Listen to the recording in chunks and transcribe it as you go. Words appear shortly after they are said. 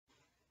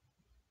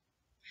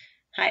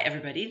Hi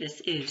everybody, this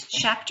is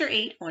Chapter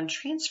 8 on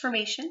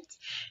transformations,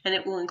 and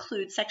it will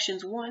include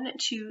sections 1,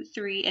 2,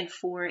 3, and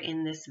 4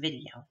 in this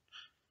video.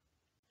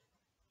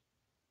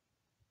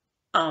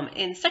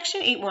 In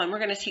section 8.1, we're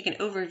going to take an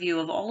overview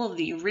of all of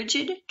the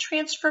rigid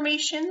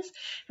transformations,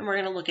 and we're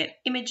going to look at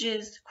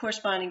images,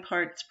 corresponding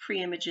parts,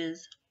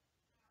 pre-images.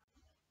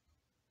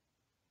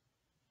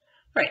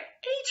 Right,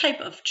 any type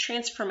of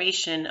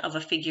transformation of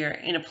a figure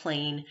in a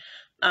plane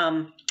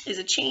is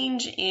a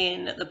change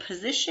in the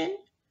position,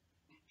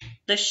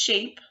 the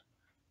shape,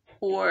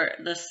 or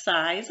the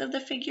size of the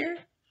figure.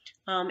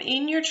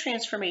 In your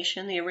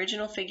transformation, the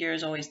original figure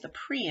is always the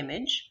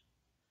pre-image,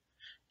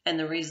 and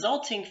the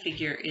resulting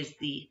figure is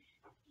the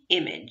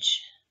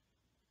image.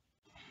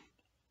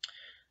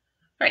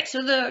 All right,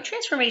 so the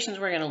transformations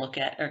we're going to look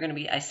at are going to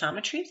be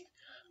isometries,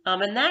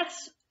 and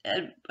that's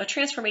a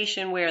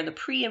transformation where the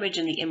pre-image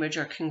and the image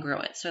are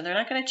congruent, so they're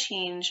not going to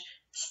change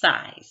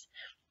size.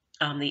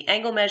 The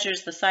angle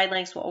measures, the side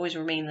lengths will always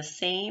remain the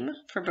same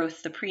for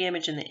both the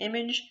pre-image and the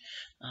image.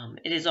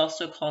 It is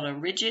also called a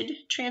rigid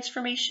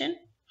transformation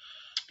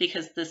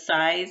because the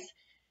size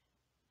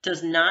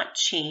does not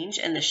change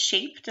and the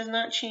shape does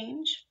not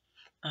change.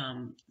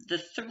 The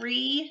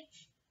three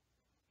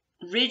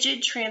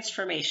rigid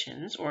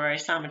transformations or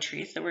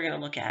isometries that we're going to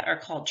look at are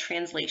called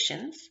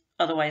translations,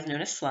 otherwise known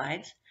as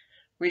slides,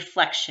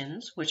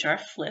 reflections, which are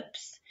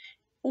flips,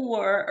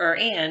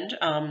 and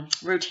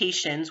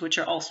rotations, which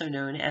are also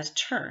known as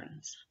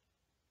turns.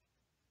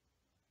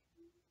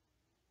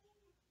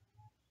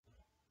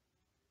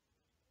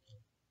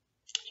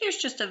 Here's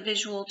just a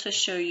visual to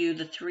show you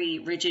the three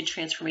rigid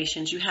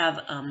transformations. You have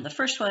the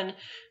first one,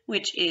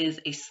 which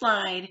is a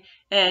slide,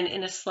 and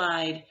in a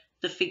slide,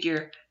 the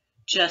figure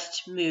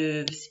just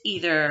moves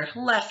either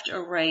left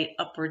or right,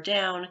 up or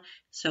down,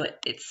 so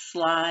it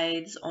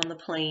slides on the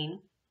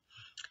plane.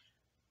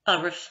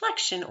 A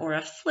reflection or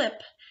a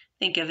flip,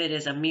 think of it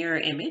as a mirror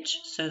image,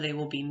 so they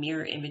will be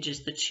mirror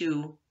images. The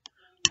two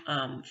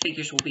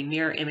figures will be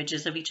mirror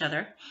images of each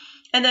other.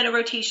 And then a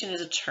rotation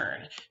is a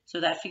turn,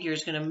 so that figure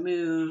is going to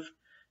move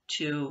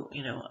to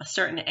a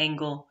certain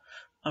angle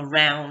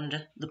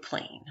around the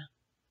plane.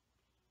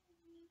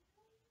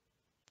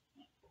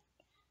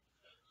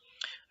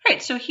 All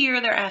right, so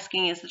here they're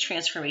asking, is the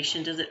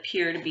transformation, does it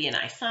appear to be an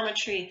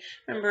isometry?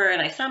 Remember,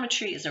 an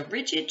isometry is a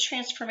rigid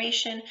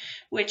transformation,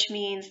 which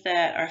means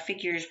that our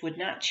figures would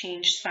not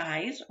change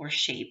size or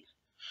shape.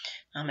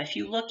 If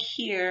you look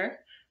here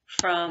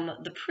from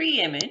the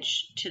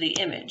pre-image to the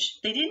image,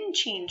 they didn't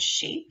change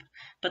shape,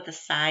 but the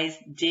size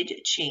did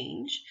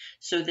change.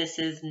 So this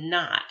is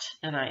not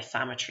an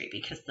isometry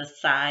because the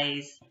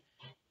size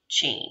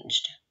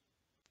changed.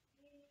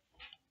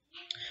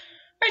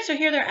 All right, so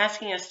here they're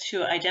asking us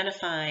to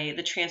identify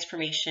the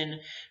transformation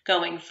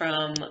going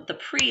from the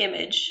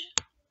pre-image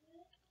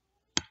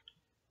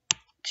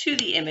to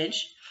the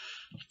image.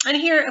 And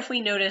here, if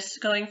we notice,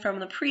 going from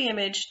the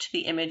pre-image to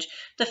the image,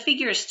 the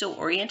figure is still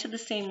oriented the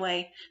same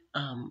way.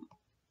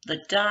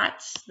 The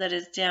dots that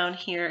is down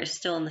here is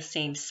still in the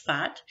same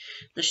spot.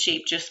 The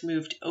shape just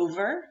moved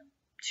over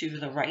to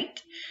the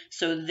right.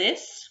 So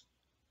this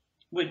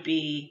would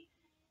be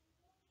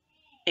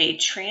a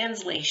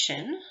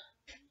translation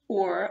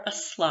or a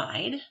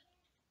slide.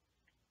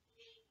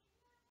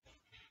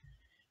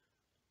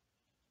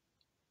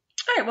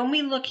 All right, when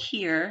we look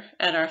here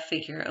at our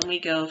figure and we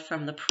go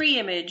from the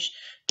pre-image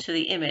to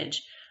the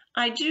image,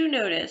 I do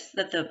notice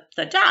that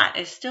the dot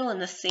is still in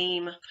the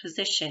same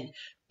position,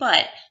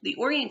 but the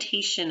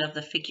orientation of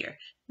the figure,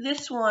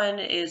 this one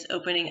is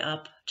opening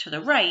up to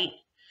the right,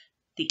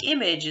 the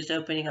image is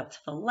opening up to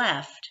the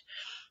left.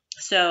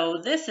 So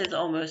this is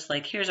almost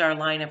like, here's our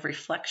line of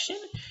reflection,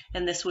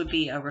 and this would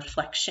be a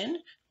reflection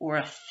or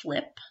a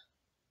flip.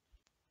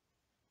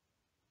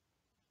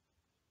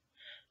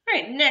 All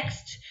right,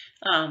 next,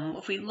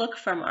 if we look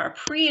from our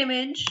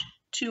pre-image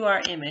to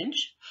our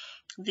image,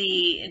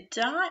 the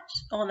dot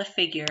on the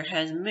figure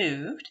has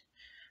moved,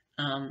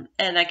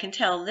 and I can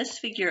tell this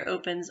figure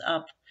opens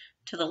up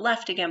to the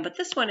left again, but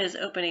this one is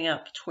opening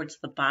up towards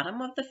the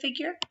bottom of the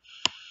figure.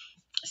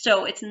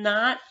 So it's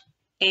not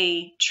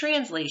a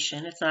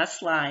translation, it's not a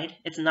slide,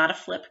 it's not a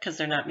flip because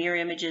they're not mirror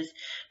images,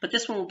 but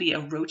this one will be a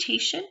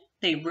rotation.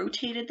 They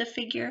rotated the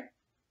figure.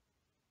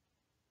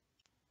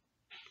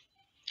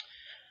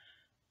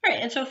 All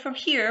right, and so from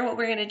here, what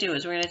we're going to do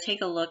is we're going to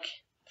take a look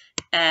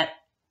at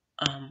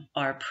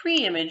our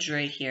pre-image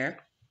right here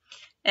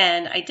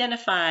and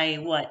identify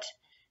what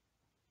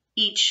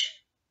each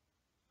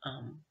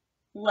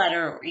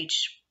letter or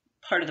each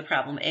part of the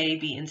problem, A,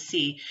 B, and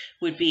C,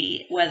 would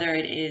be, whether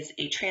it is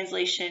a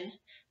translation,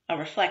 a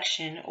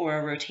reflection, or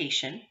a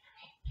rotation.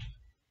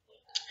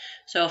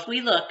 So if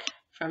we look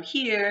from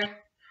here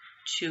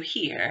to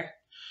here,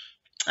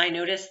 I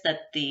notice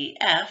that the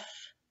F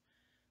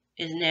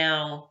is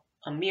now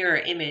a mirror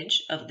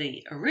image of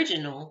the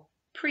original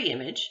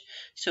pre-image.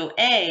 So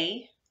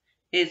A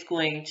is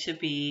going to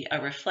be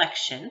a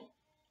reflection.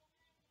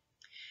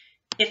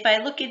 If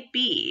I look at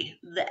B,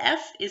 the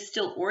F is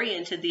still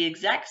oriented the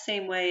exact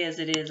same way as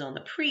it is on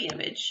the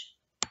pre-image.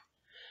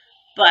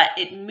 but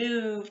it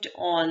moved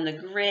on the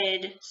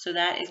grid, so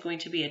that is going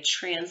to be a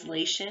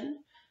translation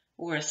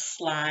or a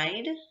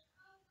slide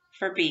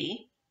for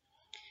B.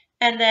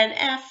 And then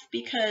F,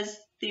 because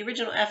the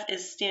original F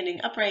is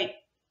standing upright,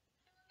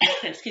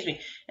 excuse me,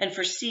 and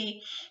for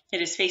C,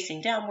 it is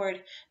facing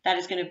downward, that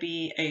is going to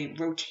be a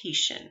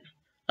rotation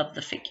of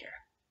the figure.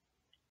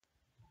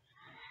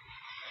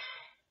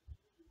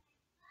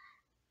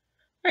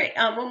 All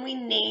right, when we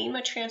name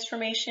a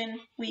transformation,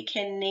 we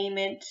can name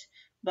it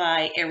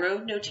by arrow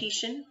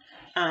notation,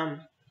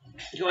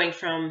 going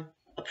from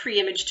a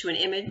pre-image to an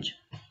image.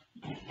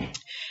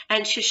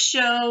 And to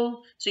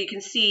show, so you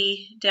can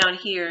see down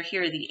here,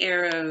 here are the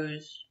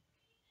arrows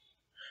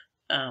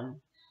on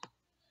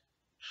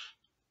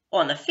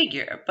the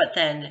figure, but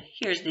then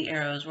here's the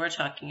arrows we're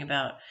talking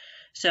about.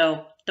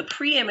 So the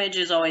pre-image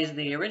is always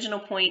the original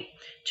point.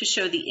 To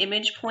show the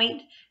image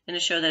point and to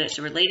show that it's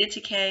related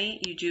to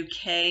K, you do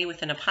K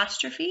with an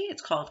apostrophe.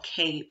 It's called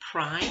K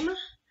prime.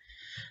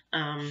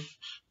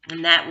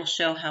 And that will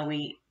show how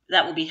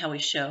that will be how we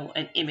show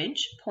an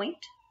image point.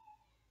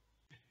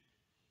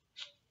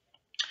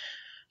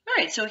 All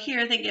right, so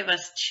here they give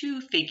us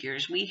two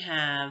figures. We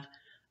have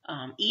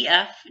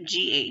EF,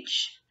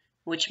 GH,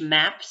 which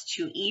maps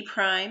to E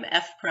prime,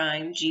 F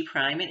prime, G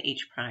prime, and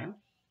H prime.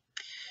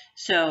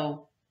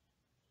 So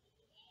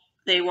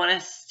they want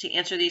us to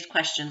answer these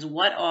questions.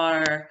 What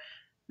are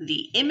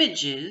the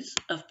images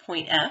of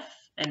point F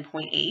and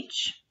point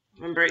H?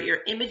 Remember, your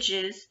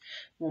images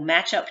will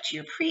match up to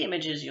your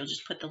pre-images. You'll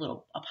just put the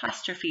little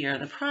apostrophe or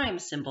the prime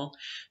symbol.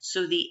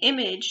 So the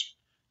image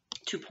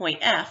to point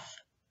F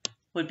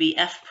would be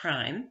F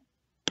prime,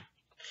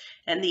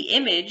 and the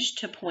image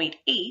to point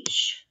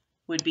H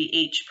would be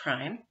H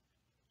prime.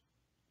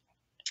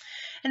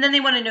 And then they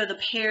want to know the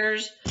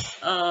pairs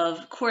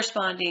of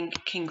corresponding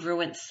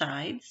congruent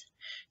sides.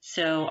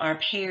 So our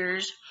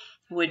pairs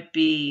would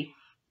be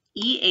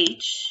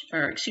EH,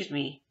 or excuse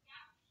me,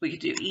 we could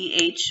do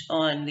EH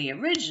on the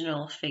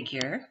original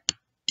figure,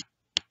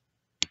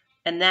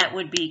 and that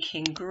would be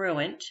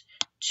congruent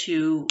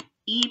to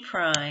E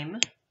prime,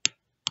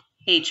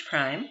 H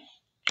prime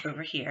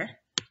over here.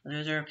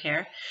 Those are a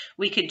pair.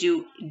 We could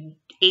do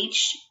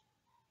H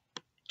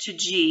to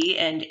G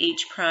and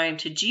H prime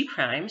to G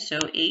prime. So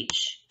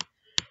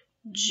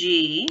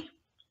HG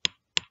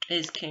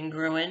is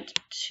congruent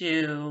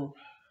to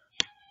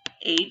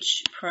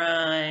H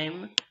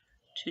prime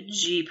to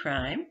G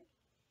prime.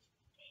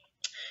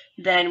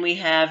 Then we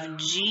have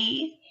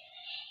GF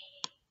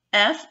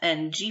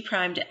and G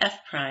prime to F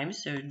prime.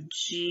 So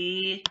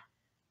GF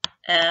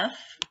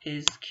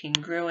is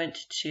congruent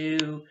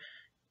to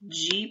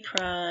G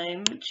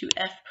prime to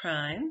F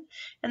prime.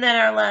 And then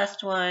our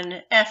last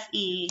one,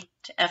 FE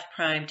to F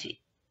prime to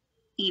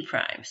E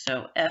prime.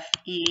 So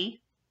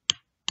FE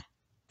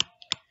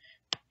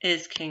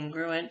is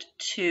congruent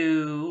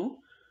to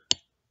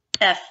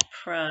F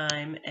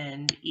prime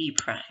and E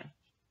prime.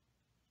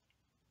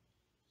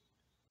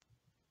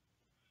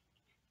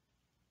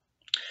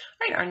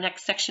 All right, our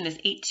next section is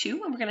 8.2,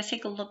 and we're going to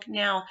take a look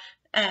now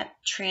at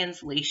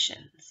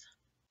translations.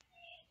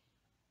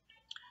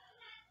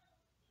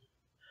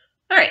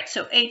 All right,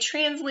 so a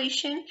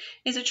translation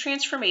is a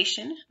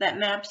transformation that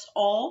maps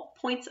all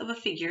points of a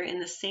figure in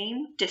the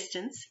same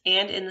distance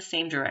and in the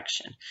same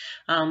direction.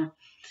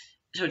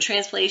 So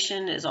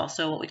translation is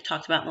also what we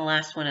talked about in the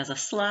last one as a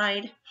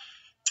slide.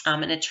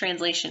 And a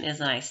translation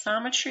is an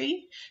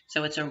isometry.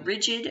 So it's a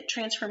rigid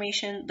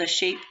transformation. The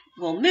shape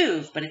will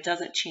move, but it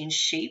doesn't change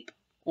shape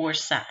or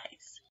size.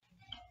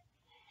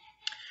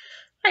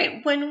 All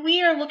right, when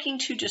we are looking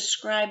to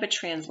describe a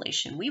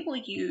translation, we will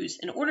use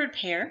an ordered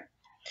pair,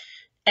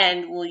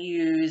 and we'll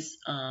use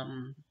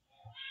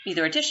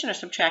either addition or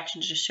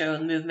subtraction to show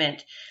the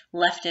movement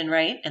left and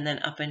right and then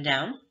up and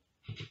down.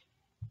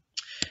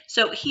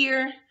 So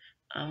here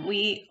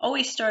we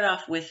always start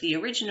off with the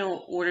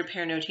original ordered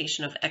pair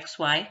notation of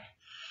XY,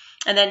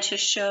 and then to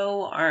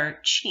show our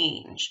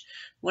change,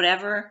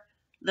 whatever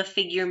the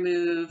figure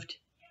moved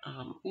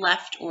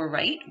left or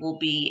right will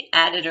be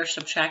added or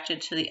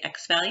subtracted to the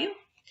X value.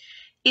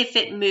 If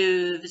it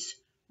moves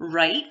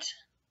right,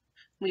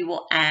 we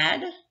will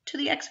add to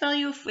the X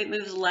value. If it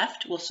moves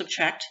left, we'll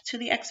subtract to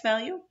the X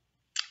value.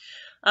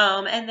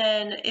 And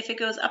then if it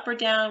goes up or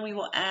down, we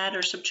will add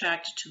or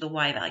subtract to the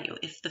Y value.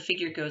 If the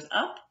figure goes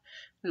up,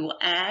 we will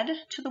add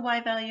to the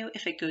Y value.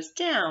 If it goes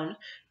down,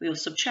 we will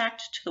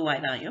subtract to the Y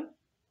value.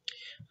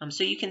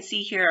 So you can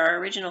see here our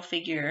original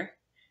figure,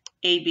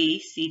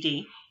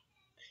 ABCD.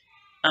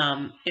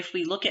 If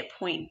we look at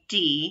point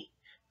D,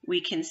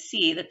 we can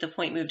see that the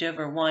point moved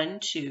over 1,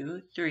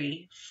 2,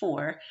 3,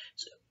 4.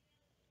 So,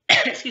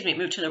 excuse me,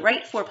 moved to the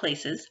right 4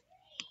 places.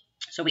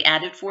 So we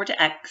added 4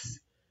 to X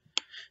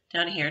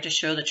down here to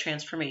show the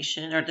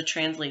transformation or the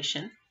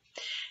translation.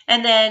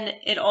 And then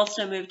it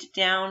also moved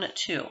down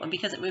 2. And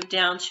because it moved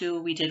down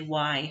 2, we did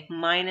Y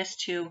minus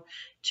 2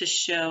 to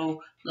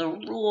show the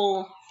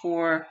rule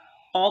for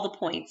all the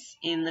points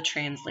in the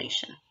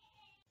translation.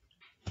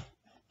 All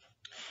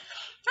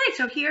right,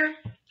 so here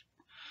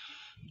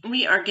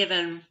we are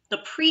given the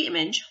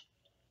pre-image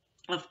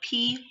of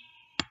P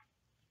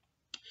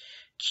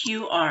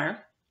QR,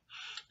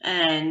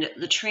 and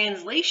the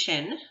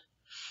translation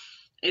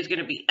is going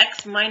to be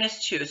x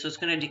minus 2. So it's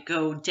going to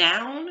go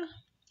down,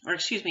 or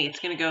excuse me, it's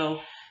going to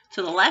go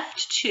to the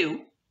left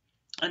 2,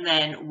 and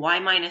then y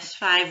minus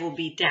 5 will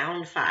be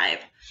down 5.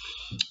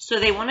 So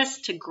they want us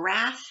to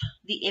graph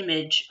the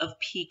image of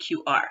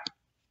PQR.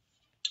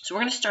 So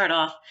we're going to start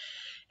off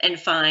and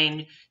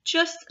find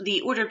just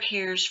the ordered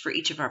pairs for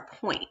each of our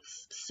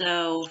points.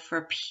 So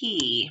for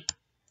P,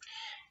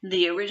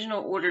 the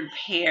original ordered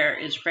pair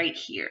is right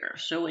here.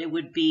 So it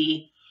would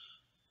be,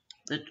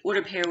 the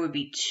ordered pair would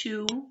be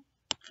 2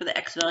 for the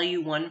x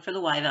value, 1 for the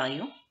y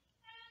value.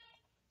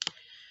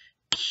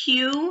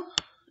 Q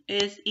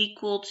is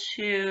equal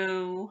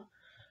to,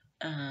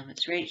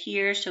 it's right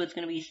here, so it's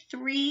going to be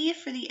 3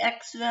 for the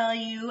x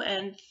value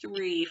and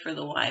 3 for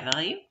the y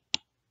value.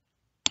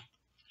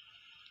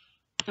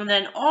 And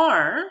then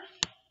R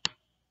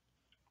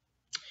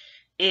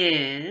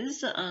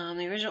is,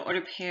 the original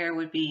ordered pair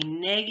would be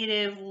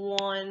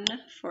 -1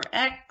 for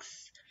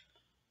x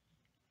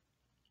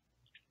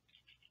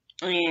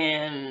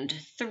and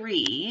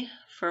 3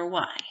 for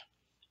y.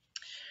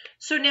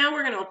 So now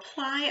we're going to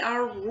apply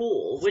our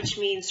rule, which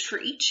means for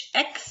each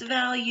x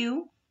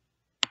value,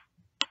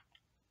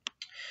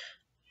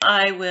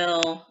 I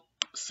will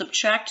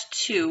subtract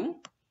 2,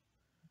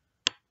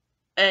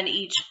 and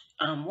each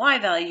y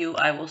value,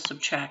 I will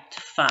subtract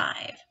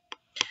 5.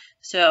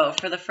 So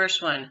for the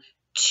first one,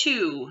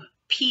 2,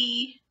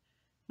 P,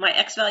 my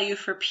x value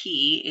for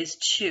P is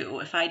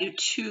 2. If I do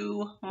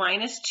 2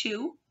 minus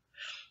 2,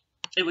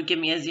 it would give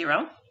me a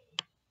 0.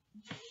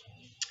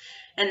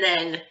 And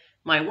then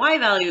my y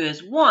value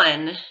is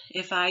 1.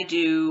 If I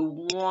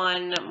do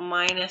 1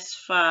 minus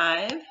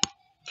 5,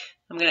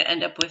 I'm going to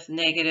end up with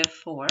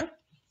 -4.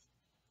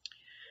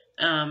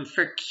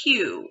 For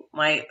Q,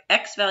 my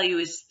x value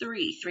is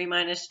 3. 3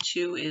 minus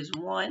 2 is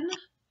 1.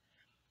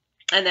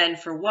 And then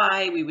for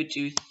y, we would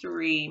do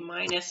 3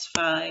 minus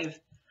 5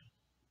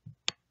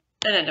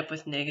 and end up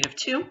with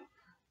 -2.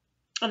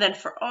 And then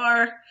for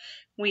R,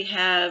 we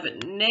have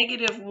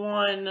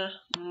 -1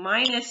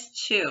 minus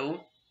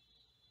 2,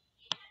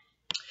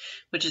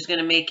 which is going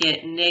to make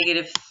it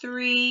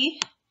 -3.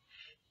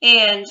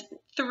 And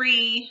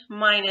 3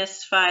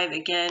 minus 5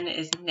 again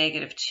is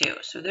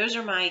 -2. So those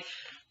are my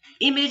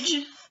image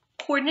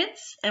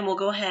coordinates, and we'll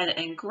go ahead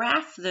and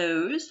graph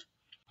those.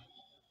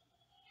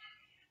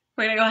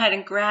 We're going to go ahead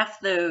and graph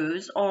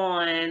those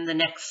on the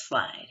next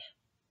slide.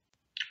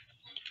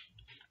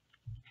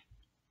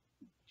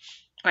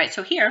 All right,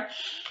 so here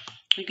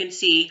you can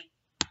see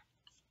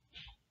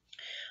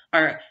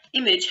our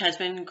image has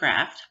been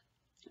graphed.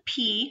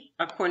 P,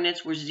 our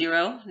coordinates were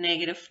 0,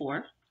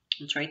 -4.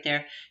 It's right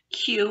there.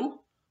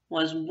 Q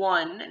was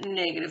 1,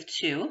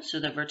 -2, so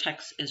the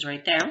vertex is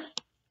right there.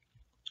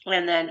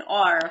 And then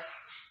R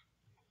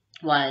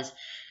was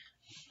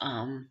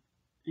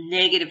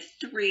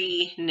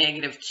 -3,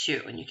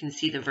 -2, and you can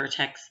see the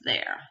vertex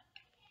there.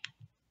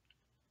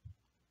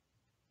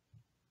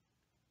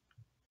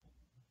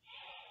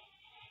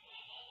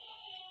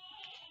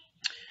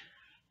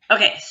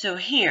 Okay, so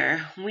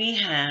here we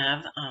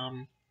have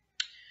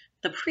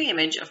the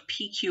pre-image of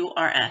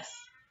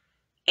PQRS,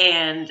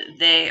 and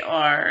they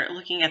are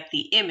looking at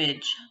the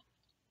image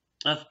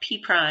of P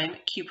prime,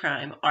 Q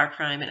prime, R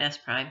prime, and S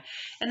prime,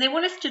 and they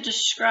want us to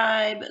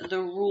describe the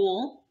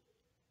rule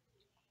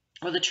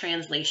or the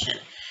translation.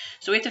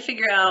 So we have to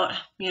figure out,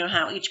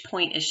 how each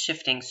point is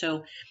shifting.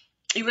 So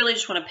you really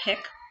just want to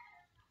pick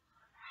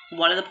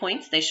one of the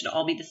points. They should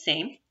all be the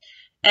same,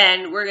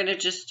 and we're going to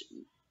just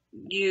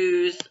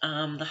use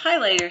the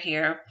highlighter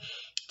here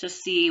to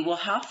see, well,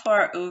 how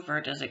far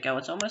over does it go?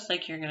 It's almost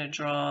like you're going to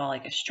draw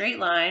like a straight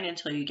line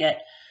until you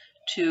get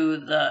to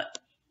the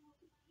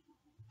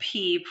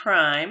P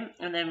prime,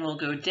 and then we'll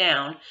go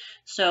down.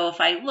 So if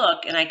I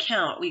look and I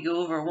count, we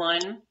go over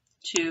 1,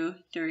 2,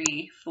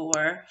 3,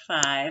 4,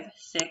 5,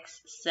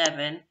 6,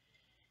 7,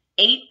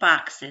 8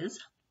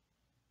 boxes.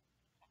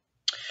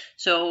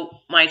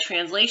 So my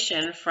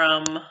translation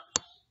from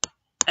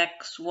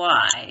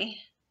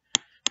XY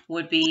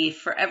would be,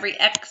 for every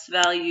X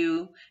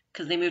value,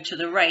 because they moved to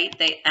the right,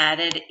 they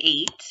added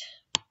 8.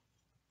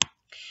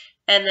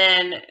 And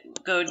then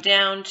go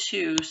down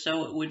 2,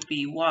 so it would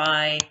be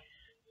Y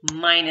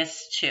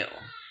minus 2.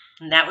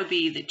 And that would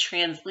be the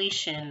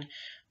translation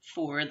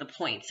for the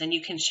points. And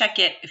you can check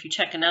it if you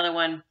check another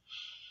one.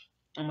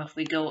 If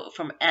we go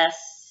from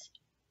S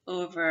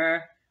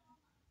over,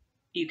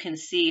 you can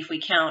see if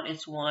we count,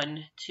 it's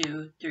 1,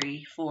 2,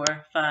 3, 4,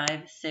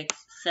 5,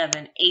 6,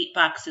 7, 8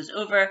 boxes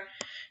over,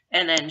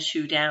 and then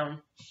 2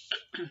 down.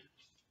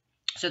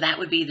 So that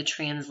would be the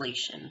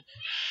translation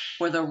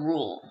or the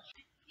rule.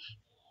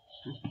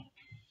 All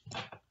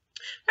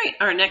right,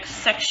 our next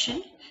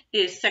section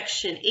is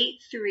section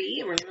 8.3,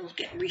 and we're going to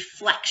look at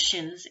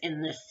reflections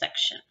in this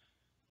section.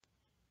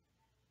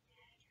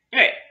 All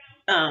right.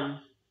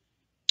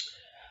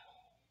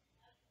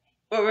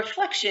 A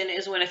reflection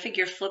is when a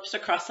figure flips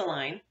across a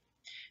line.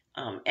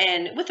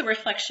 And with a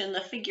reflection,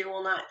 the figure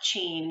will not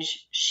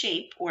change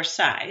shape or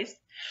size.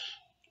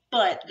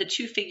 but the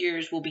two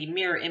figures will be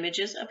mirror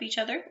images of each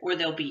other, or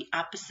they'll be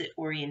opposite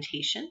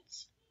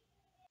orientations.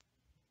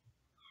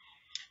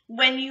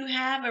 When you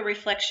have a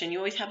reflection, you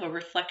always have a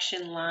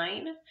reflection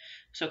line.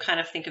 So kind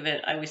of think of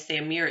it, I always say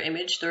a mirror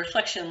image. The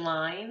reflection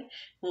line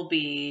will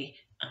be,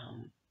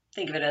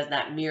 think of it as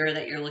that mirror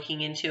that you're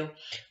looking into.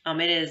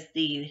 It is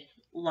the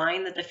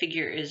line that the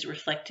figure is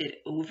reflected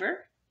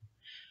over.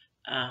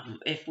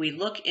 If we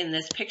look in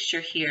this picture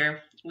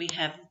here, we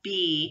have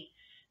B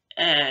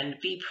and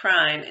B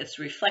prime. It's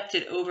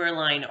reflected over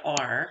line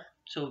R.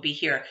 So it'll be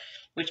here,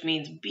 which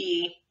means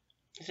B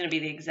is going to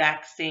be the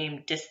exact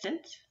same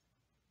distance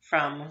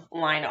from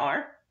line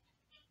R.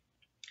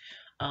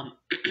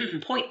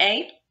 Point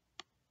A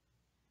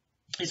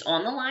is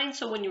on the line,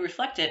 so when you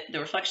reflect it, the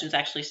reflection is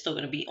actually still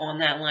going to be on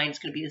that line. It's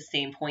going to be the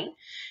same point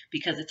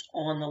because it's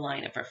on the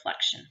line of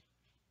reflection.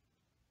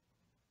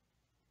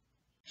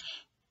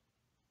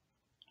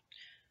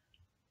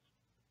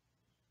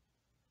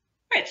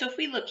 All right, so if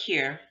we look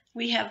here,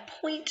 we have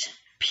point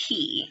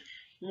P,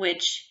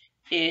 which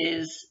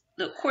is,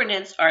 the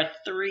coordinates are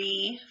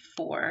 3,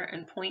 4,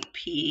 and point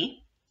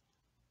P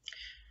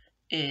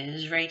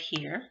is right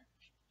here.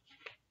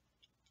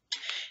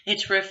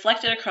 It's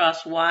reflected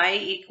across y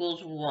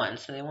equals 1.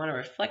 So they want to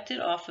reflect it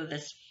off of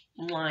this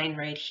line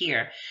right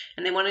here.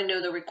 And they want to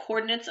know the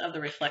coordinates of the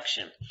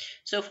reflection.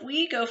 So if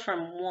we go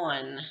from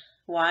 1,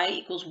 y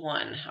equals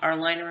 1, our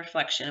line of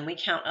reflection, and we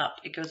count up,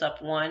 it goes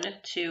up 1,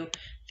 2,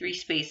 3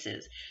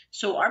 spaces.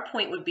 So our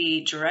point would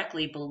be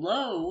directly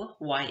below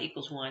y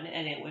equals 1,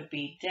 and it would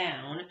be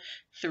down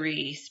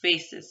 3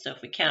 spaces. So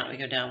if we count, we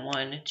go down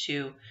 1,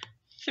 2,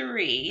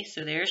 3.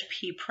 So there's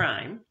P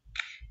prime.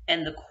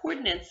 And the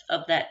coordinates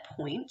of that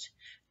point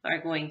are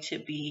going to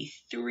be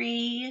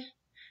 3,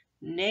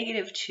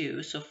 negative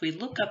 2. So if we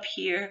look up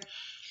here,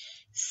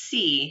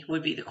 C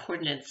would be the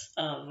coordinates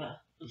of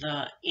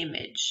the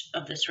image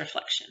of this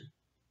reflection.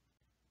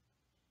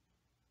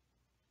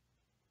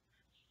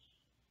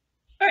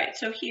 All right,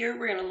 so here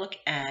we're going to look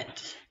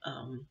at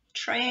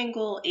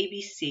triangle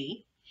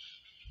ABC,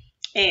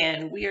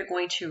 and we are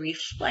going to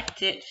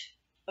reflect it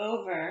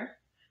over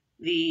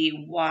the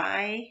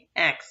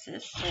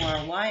y-axis. So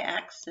our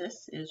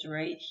y-axis is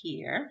right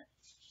here.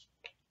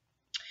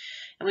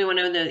 And we want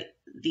to know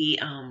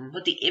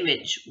what the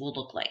image will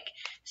look like.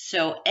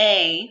 So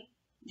A,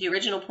 the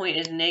original point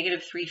is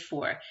negative 3,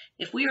 4.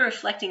 If we are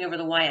reflecting over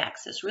the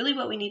y-axis, really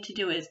what we need to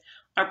do is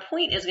our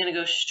point is going to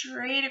go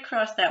straight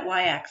across that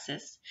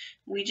y-axis.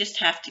 We just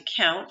have to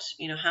count,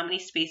 how many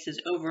spaces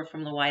over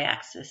from the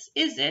y-axis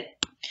is it.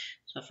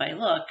 So if I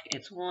look,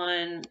 it's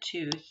 1,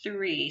 2,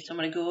 3. So I'm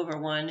going to go over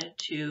 1,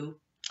 2.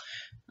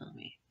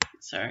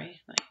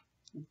 Sorry, my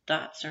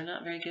dots are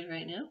not very good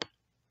right now.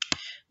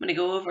 I'm going to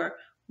go over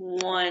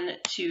 1,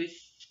 2,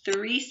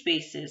 3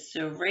 spaces.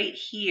 So right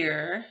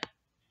here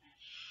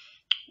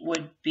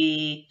would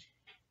be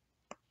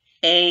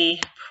A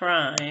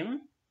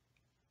prime.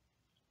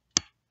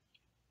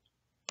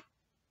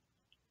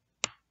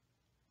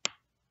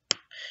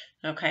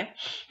 Okay,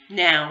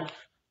 now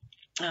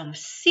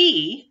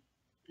C,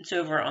 it's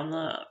over on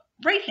the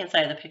right-hand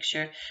side of the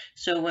picture.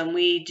 So when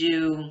we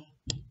do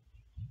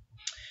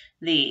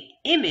the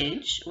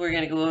image, we're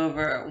going to go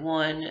over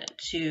 1,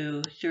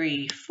 2,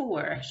 3,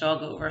 4. So I'll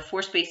go over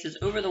 4 spaces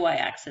over the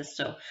y-axis.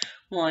 So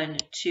 1,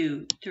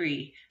 2,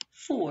 3,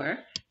 4.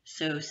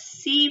 So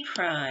C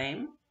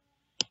prime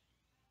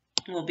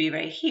will be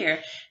right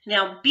here.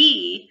 Now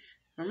B,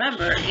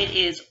 remember, it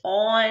is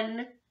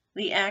on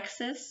the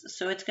axis,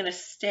 so it's going to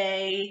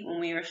stay, when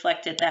we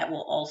reflect it, that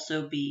will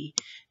also be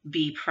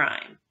B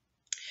prime.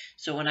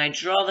 So when I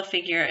draw the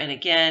figure, and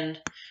again,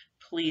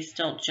 please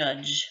don't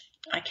judge,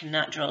 I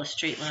cannot draw a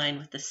straight line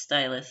with the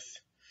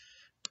stylus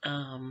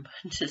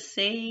to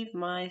save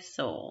my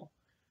soul.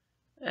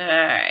 All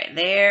right,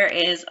 there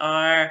is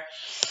our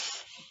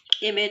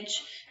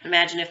image.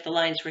 Imagine if the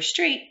lines were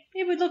straight,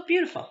 it would look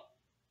beautiful.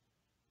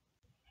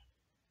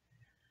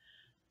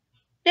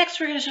 Next,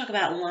 we're going to talk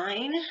about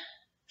line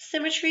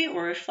symmetry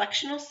or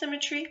reflectional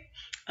symmetry.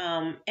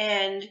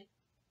 And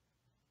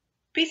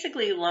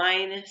basically,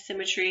 line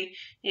symmetry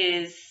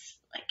is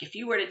like if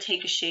you were to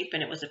take a shape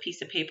and it was a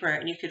piece of paper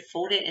and you could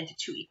fold it into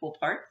 2 equal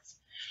parts,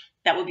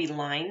 that would be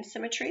line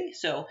symmetry.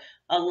 So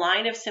a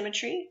line of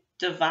symmetry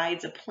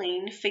divides a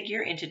plane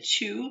figure into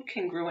 2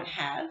 congruent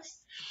halves.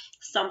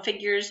 Some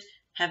figures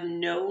have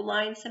no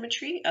line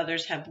symmetry,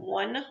 others have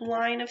 1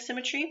 line of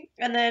symmetry,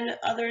 and then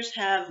others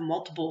have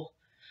multiple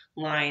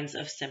lines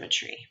of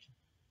symmetry.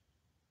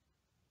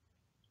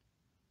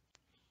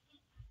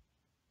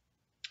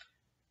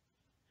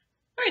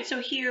 All right,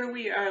 so here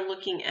we are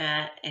looking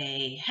at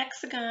a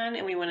hexagon,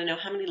 and we want to know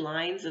how many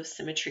lines of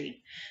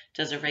symmetry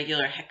does a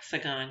regular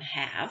hexagon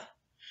have.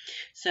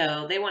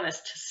 So they want us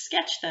to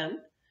sketch them,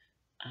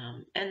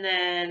 and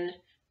then,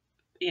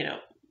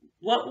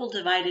 what will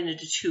divide it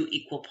into 2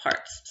 equal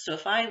parts. So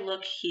if I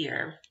look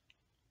here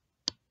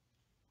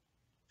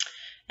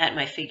at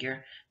my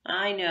figure,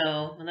 I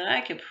know that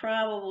I could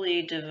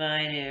probably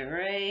divide it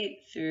right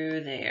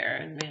through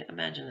there.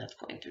 Imagine that's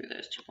going through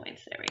those 2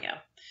 points. There we go.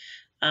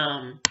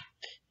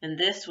 And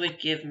this would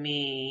give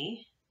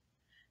me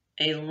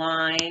a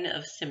line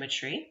of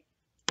symmetry.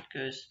 It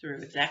goes through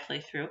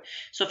exactly through.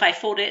 So if I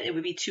fold it, it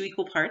would be 2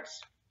 equal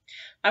parts.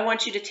 I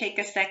want you to take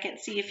a second,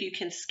 see if you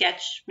can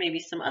sketch maybe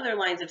some other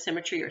lines of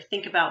symmetry or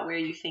think about where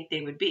you think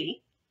they would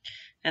be.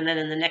 And then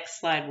in the next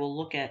slide, we'll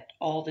look at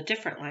all the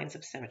different lines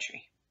of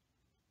symmetry.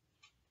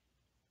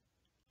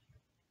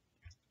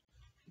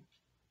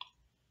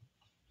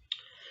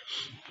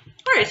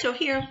 All right, so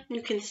here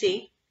you can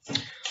see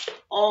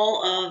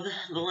all of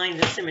the lines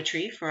of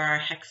symmetry for our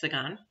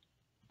hexagon.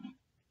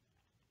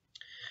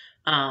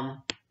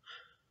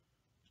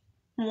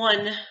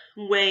 One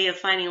way of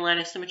finding a line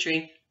of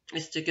symmetry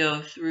is to go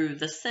through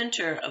the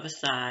center of a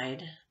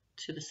side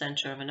to the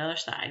center of another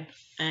side,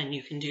 and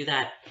you can do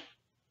that.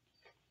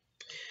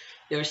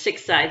 There are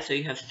 6 sides, so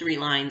you have 3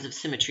 lines of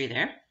symmetry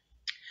there.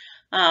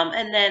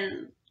 And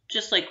then,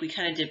 just like we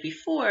kind of did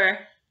before,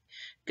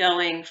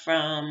 going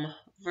from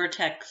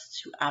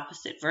vertex to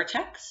opposite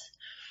vertex.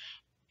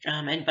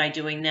 And by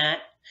doing that,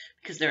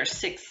 because there are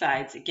 6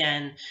 sides,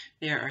 again,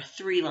 there are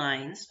 3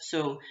 lines.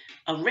 So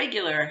a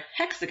regular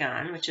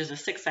hexagon, which is a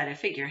 6-sided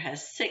figure,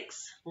 has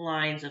 6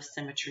 lines of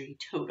symmetry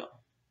total.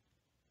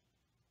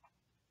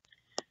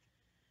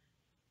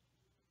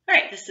 All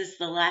right, this is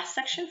the last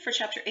section for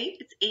chapter 8.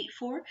 It's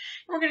 8.4, and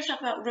we're going to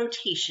talk about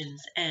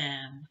rotations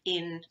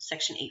in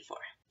section 8.4. All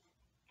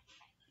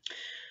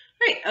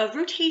right, a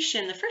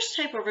rotation, the first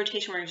type of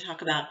rotation we're going to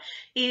talk about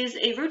is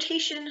a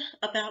rotation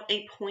about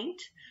a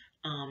point.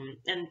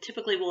 And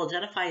typically we'll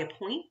identify a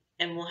point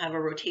and we'll have a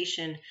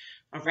rotation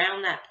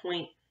around that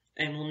point,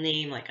 and we'll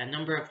name like a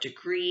number of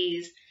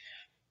degrees.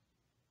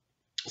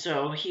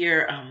 So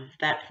here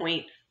that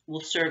point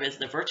will serve as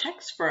the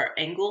vertex for our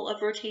angle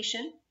of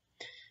rotation.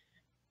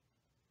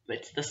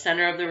 It's the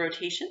center of the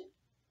rotation,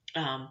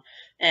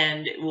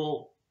 and it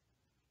will,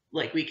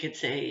 like we could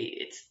say,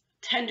 it's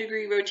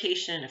 10-degree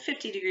rotation, a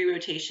 50-degree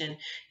rotation,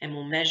 and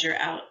we'll measure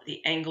out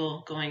the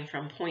angle going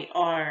from point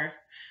R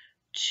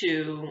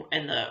to,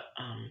 and the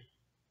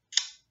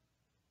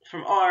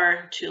from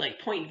R to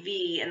like point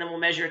V, and then we'll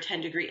measure a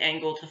 10-degree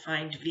angle to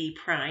find V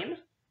prime.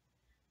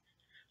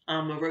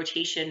 A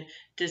rotation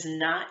does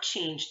not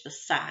change the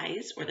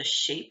size or the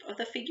shape of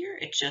the figure.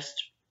 It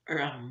just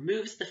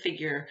moves the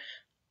figure.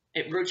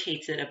 It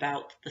rotates it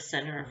about the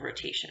center of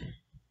rotation.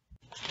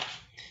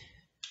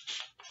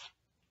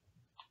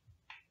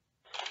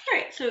 All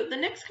right, so the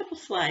next couple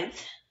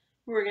slides,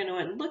 we're going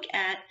to look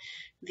at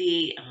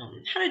the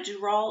how to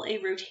draw a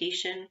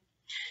rotation.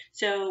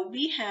 So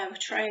we have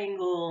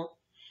triangle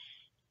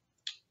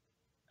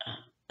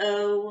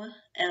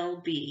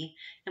OLB,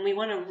 and we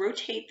want to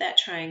rotate that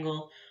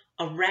triangle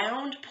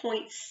around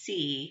point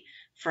C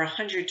for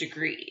 100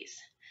 degrees.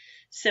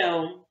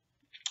 So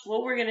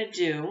what we're going to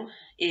do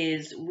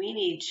is we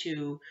need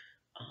to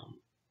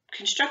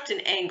construct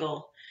an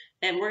angle,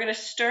 and we're going to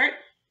start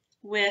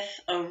with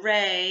a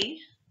ray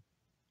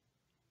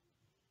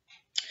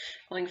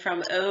going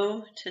from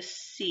O to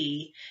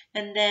C,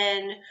 and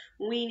then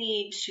we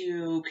need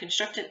to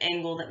construct an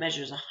angle that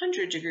measures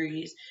 100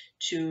 degrees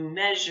to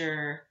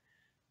measure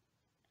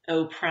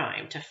O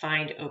prime, to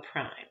find O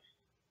prime.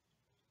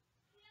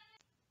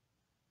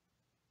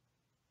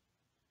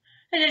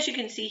 And as you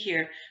can see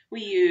here,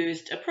 we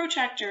used a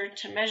protractor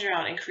to measure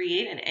out and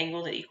create an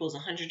angle that equals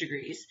 100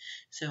 degrees.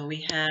 So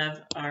we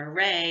have our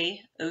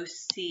ray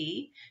OC,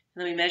 and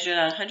then we measure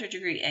that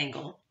 100-degree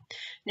angle.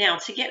 Now,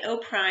 to get O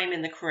prime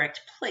in the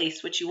correct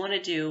place, what you want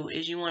to do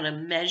is you want to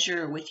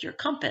measure with your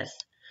compass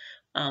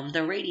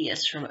the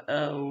radius from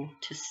O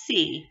to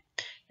C,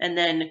 and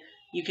then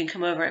you can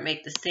come over and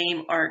make the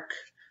same arc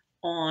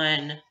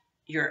on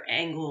your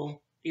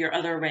angle, your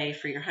other ray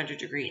for your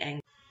 100-degree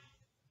angle.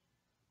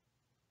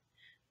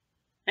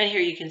 And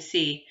here you can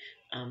see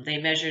they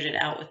measured it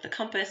out with the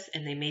compass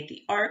and they made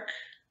the arc.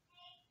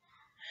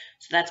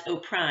 So that's O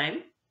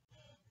prime.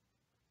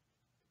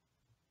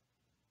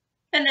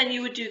 And then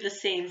you would do the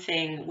same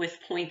thing with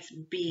points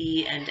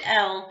B and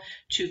L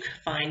to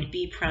find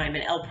B prime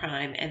and L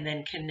prime, and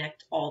then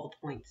connect all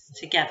the points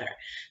together.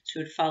 So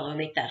you would follow,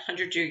 make that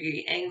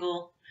 100-degree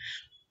angle,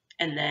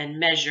 and then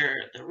measure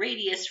the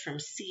radius from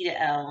C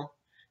to L,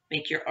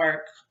 make your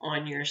arc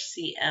on your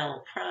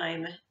CL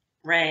prime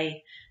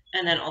ray,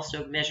 and then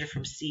also measure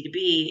from C to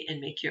B and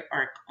make your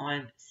arc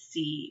on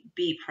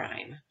CB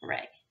prime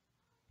ray.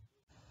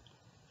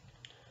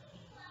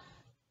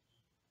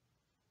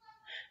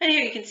 And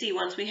here you can see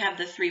once we have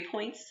the 3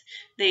 points,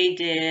 they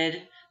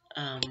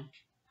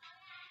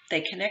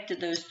connected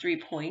those 3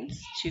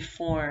 points to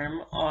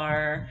form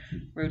our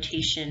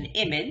rotation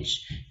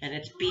image, and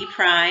it's B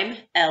prime,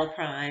 L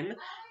prime,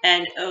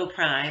 and O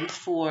prime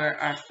for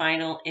our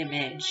final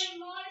image